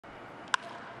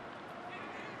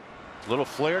Little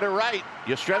flare to right.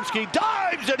 Yastrzemski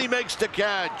dives and he makes the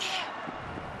catch.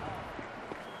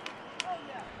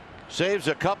 Saves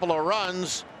a couple of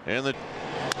runs, and the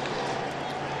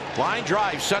line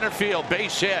drive, center field,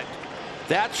 base hit.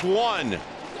 That's one.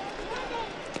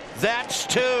 That's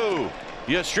two.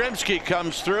 Yastrzemski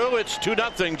comes through. It's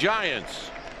 2-0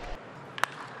 Giants.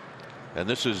 And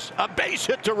this is a base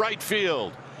hit to right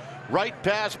field. Right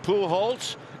past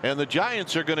Pujols, and the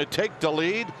Giants are going to take the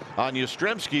lead on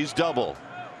Yastrzemski's double.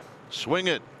 Swing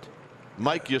it,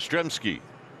 Mike Yastrzemski.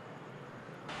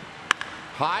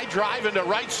 High drive into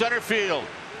right center field.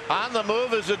 On the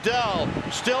move is Adele,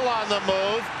 still on the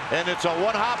move, and it's a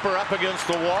one-hopper up against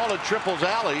the wall at Triples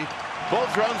Alley.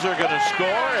 Both runs are going to score,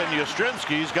 and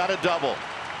Yastrzemski's got a double.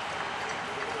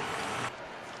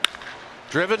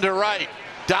 Driven to right,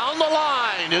 down the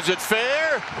line. Is it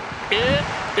fair? It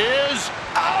is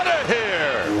out of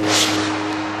here.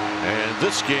 And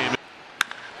this game,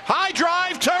 high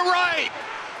drive to right,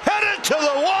 headed to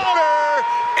the water.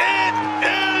 It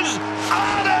is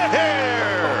out of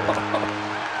here.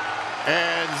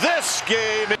 And this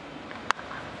game,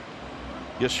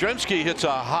 Yastrzemski hits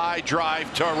a high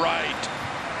drive to right.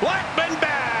 Blackman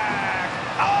back,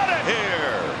 out of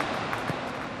here.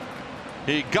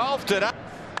 He golfed it out.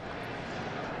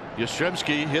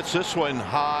 Yastrzemski hits this one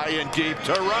high and deep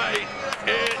to right.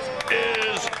 It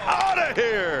is out of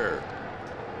here.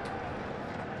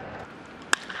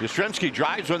 Yastrzemski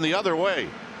drives one the other way.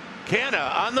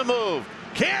 Canna on the move.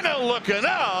 Canna looking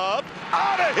up.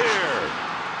 Out of here.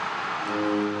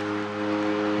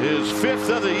 His 5th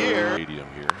of the year. Stadium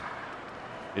here.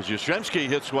 As Yastrzemski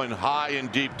hits one high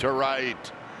and deep to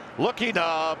right. Looking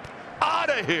up. Out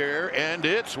of here. And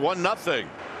it's 1-0.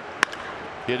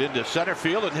 Hit into center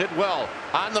field and hit well.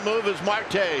 On the move is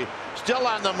Marte. Still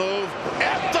on the move.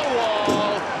 At the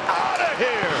wall. Out of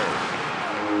here.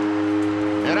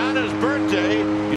 And on his birthday,